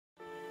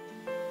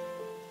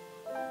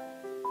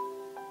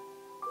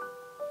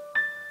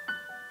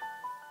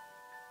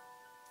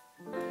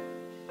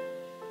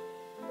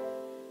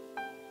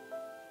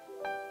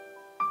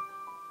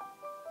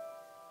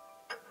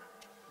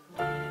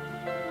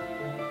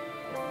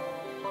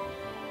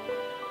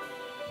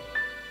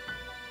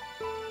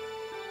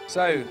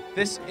So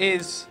this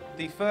is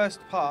the first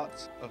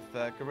part of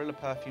the Guerrilla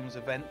Perfumes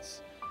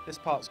events. This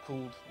part's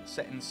called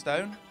Set in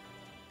Stone.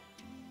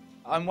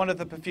 I'm one of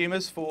the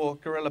perfumers for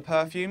Guerrilla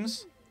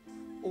Perfumes.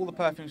 All the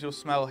perfumes you'll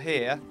smell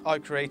here I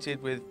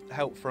created with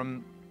help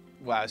from,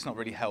 well, it's not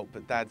really help,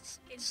 but Dad's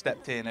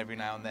stepped in every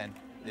now and then.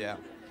 Yeah.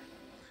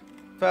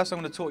 First I'm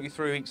going to talk you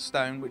through each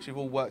stone, which you've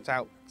all worked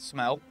out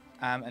smell,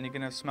 and you're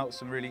going to smell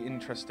some really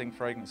interesting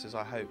fragrances,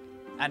 I hope.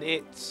 And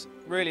it's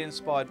really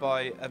inspired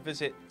by a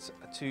visit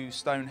to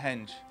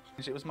Stonehenge.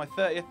 It was my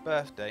 30th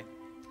birthday,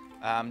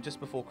 just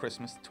before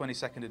Christmas, the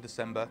 22nd of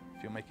December,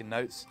 if you're making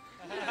notes.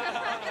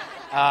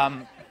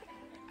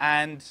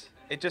 And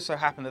it just so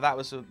happened that that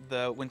was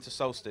the winter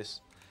solstice.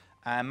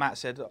 And Matt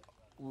said,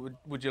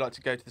 would you like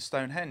to go to the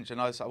Stonehenge?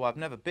 And I was like, well, I've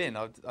never been.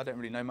 I don't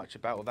really know much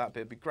about all that, but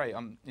it'd be great.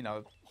 You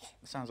know,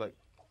 it sounds like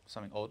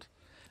something odd.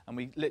 And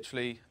we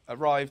literally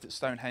arrived at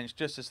Stonehenge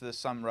just as the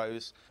sun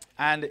rose.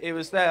 And it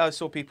was there I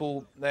saw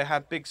people, they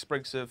had big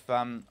sprigs of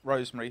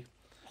rosemary,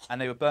 and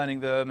they were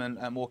burning them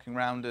and walking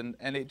around. And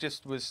it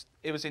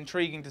was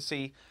intriguing to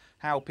see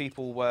how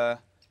people were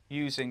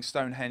using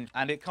Stonehenge.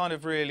 And it kind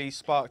of really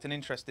sparked an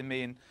interest in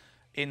me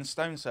in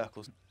stone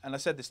circles. And I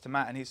said this to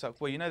Matt, and he's like,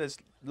 well, you know, there's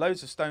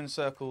loads of stone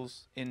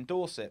circles in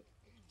Dorset.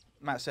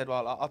 Matt said,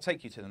 well, I'll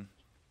take you to them.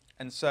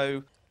 And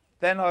so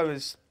then I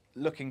was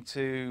looking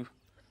to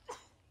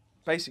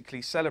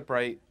basically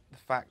celebrate the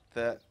fact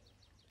that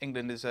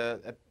England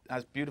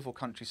has beautiful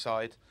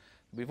countryside.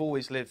 We've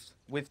always lived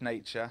with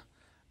nature,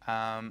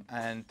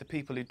 and the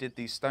people who did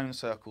these stone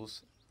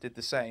circles did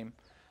the same.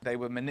 They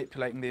were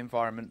manipulating the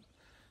environment.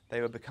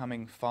 They were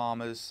becoming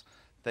farmers.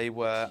 They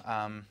were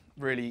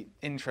really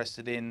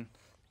interested in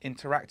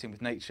interacting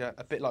with nature,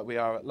 a bit like we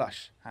are at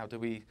Lush. How do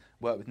we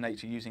work with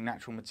nature using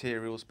natural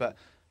materials, but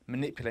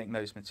manipulating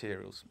those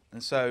materials?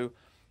 And so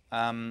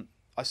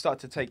I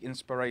started to take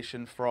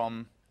inspiration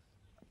from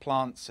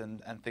plants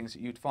and things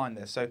that you'd find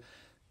there. So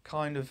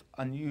kind of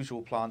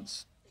unusual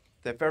plants.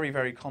 They're very,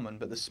 very common,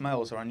 but the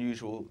smells are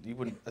unusual. You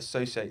wouldn't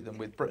associate them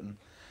with Britain.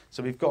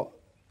 So we've got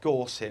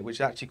gorse here, which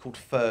is actually called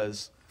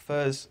furze.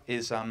 Furze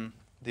is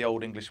the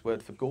Old English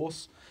word for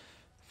gorse.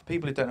 For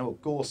people who don't know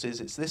what gorse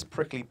is, it's this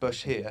prickly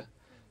bush here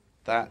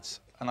that,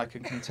 and I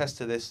can contest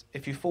to this,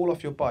 if you fall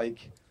off your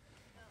bike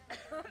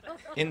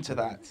into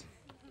that,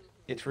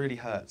 it really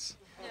hurts.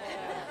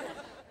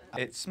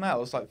 It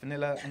smells like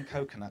vanilla and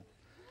coconut.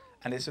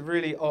 And it's a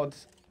really odd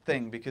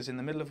thing because in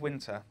the middle of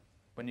winter,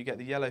 when you get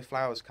the yellow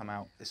flowers come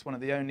out, it's one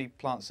of the only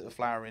plants that are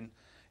flowering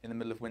in the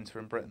middle of winter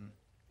in Britain.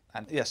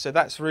 And yeah, so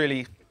that's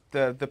really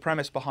the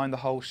premise behind the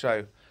whole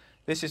show.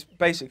 This is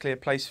basically a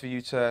place for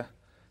you to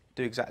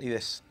do exactly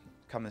this.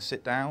 Come and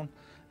sit down,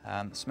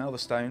 smell the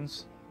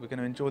stones. We're going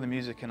to enjoy the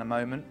music in a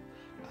moment.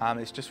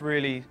 It's just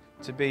really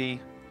to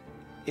be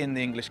in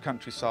the English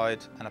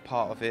countryside and a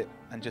part of it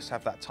and just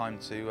have that time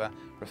to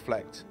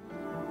reflect.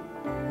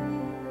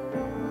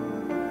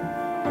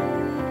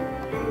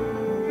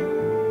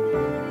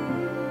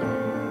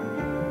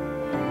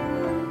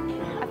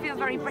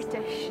 Very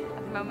British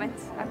at the moment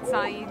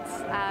outside.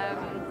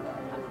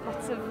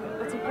 Lots of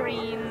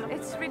green.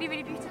 It's really,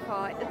 really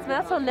beautiful. It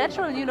smells so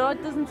natural, you know,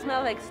 it doesn't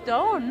smell like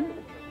stone.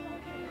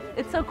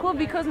 It's so cool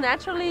because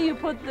naturally you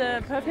put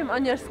the perfume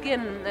on your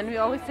skin, and we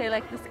always say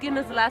like the skin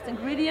is the last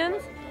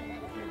ingredient,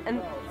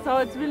 and so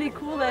it's really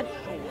cool that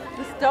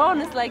the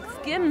stone is like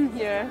skin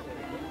here,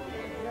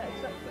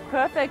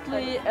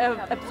 perfectly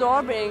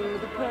absorbing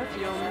the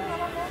perfume.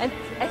 And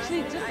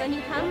actually just when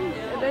you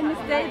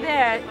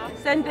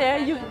stand there,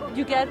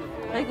 you get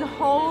like the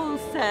whole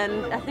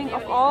scent, I think,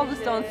 of all the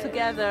stones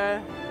together,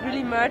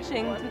 really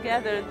merging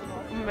together.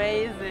 It's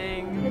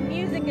amazing. The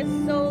music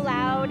is so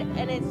loud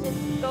and it's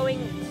just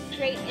going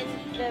straight in,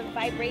 the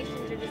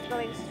vibrations are just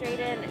going straight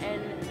in,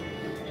 and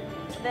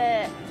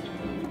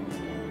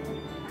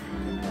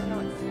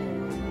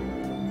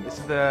This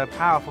is the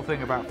powerful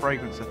thing about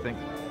fragrance, I think,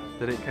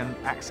 that it can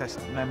access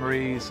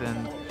memories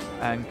and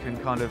can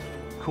kind of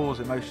cause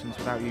emotions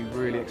without you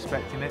really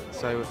expecting it.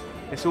 So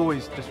it's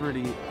always just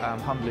really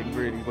humbling,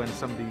 really, when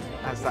somebody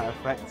has that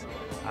effect,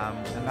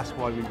 and that's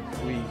why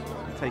we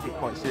take it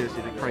quite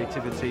seriously, the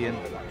creativity and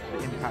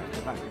the impact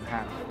that can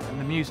have. And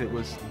the music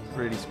was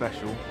really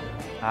special.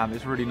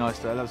 It's really nice.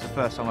 That was the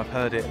first time I've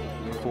heard it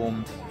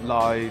performed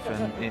live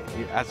and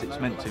as it's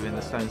meant to in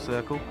the Stone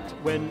Circle.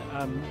 When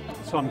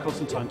Simon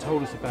Constantine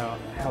told us about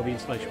how the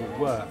installation would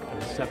work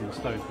and the 7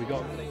 stones, we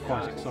got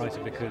quite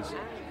excited because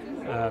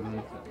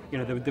you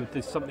know,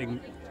 there's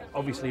something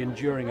obviously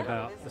enduring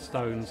about the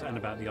stones and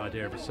about the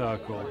idea of a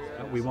circle.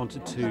 We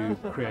wanted to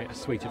create a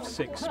suite of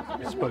 6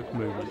 bespoke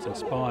movements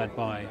inspired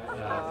by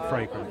the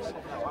fragrance.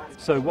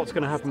 So what's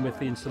going to happen with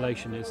the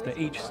installation is that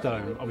each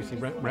stone obviously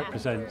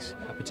represents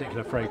a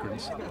particular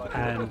fragrance,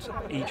 and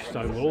each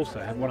stone will also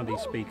have one of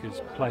these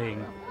speakers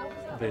playing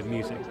the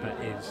music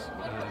that is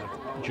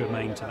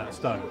germane to that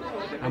stone.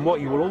 And what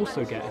you will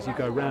also get as you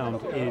go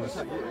around is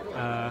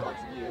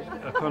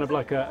kind of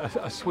like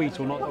a sweet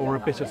or a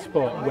bitter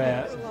spot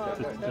where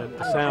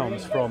the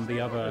sounds from the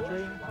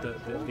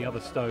other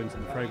stones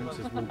and the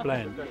fragrances will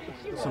blend.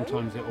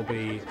 Sometimes it will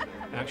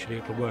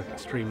work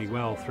extremely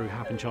well through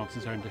happen, chance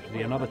and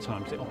serendipity, and other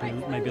times it will be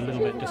maybe a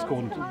little bit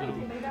discordant, a little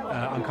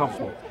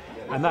uncomfortable.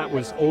 And that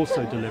was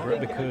also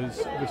deliberate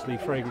because obviously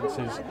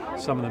fragrances,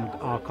 some of them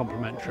are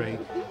complementary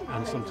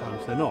and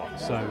sometimes they're not.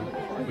 So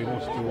we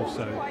wanted to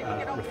also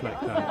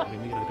reflect that. I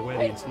mean, the way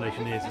the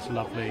installation is, it's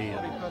lovely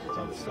and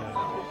it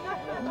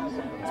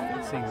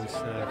seems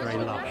very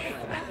lush.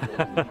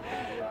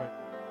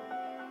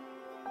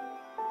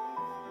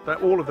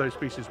 All of those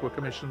pieces were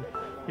commissioned,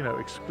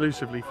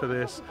 exclusively for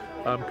this,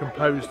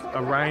 composed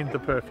around the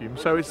perfume.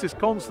 So it's this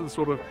constant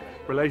sort of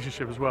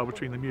relationship as well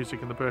between the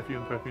music and the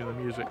perfume and the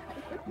music.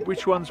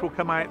 Which ones will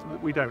come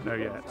out, we don't know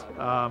yet.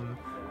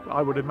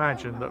 I would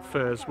imagine that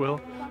furs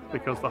will,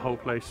 because the whole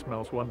place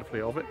smells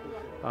wonderfully of it.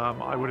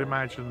 I would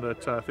imagine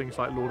that things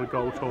like Lord of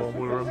Goldthorn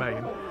will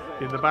remain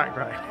in the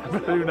background.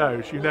 But who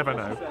knows? You never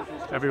know.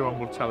 Everyone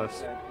will tell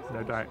us,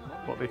 no doubt,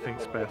 what they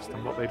think's best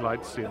and what they'd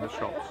like to see in the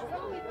shops.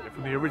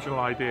 From the original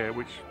idea,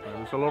 which there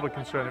was a lot of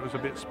concern, it was a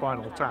bit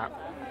Spinal Tap.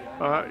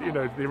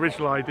 The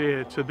original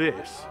idea to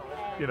this,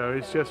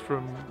 it's just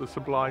from the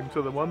sublime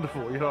to the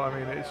wonderful.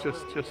 It's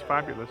just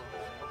fabulous.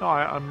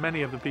 No,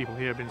 many of the people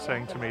here have been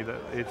saying to me that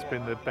it's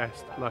been the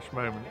best Lush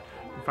moment.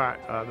 In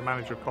fact, the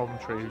manager of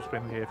Coventry, who's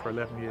been here for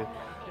 11 years,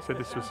 said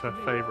this was her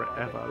favourite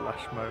ever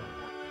Lush moment.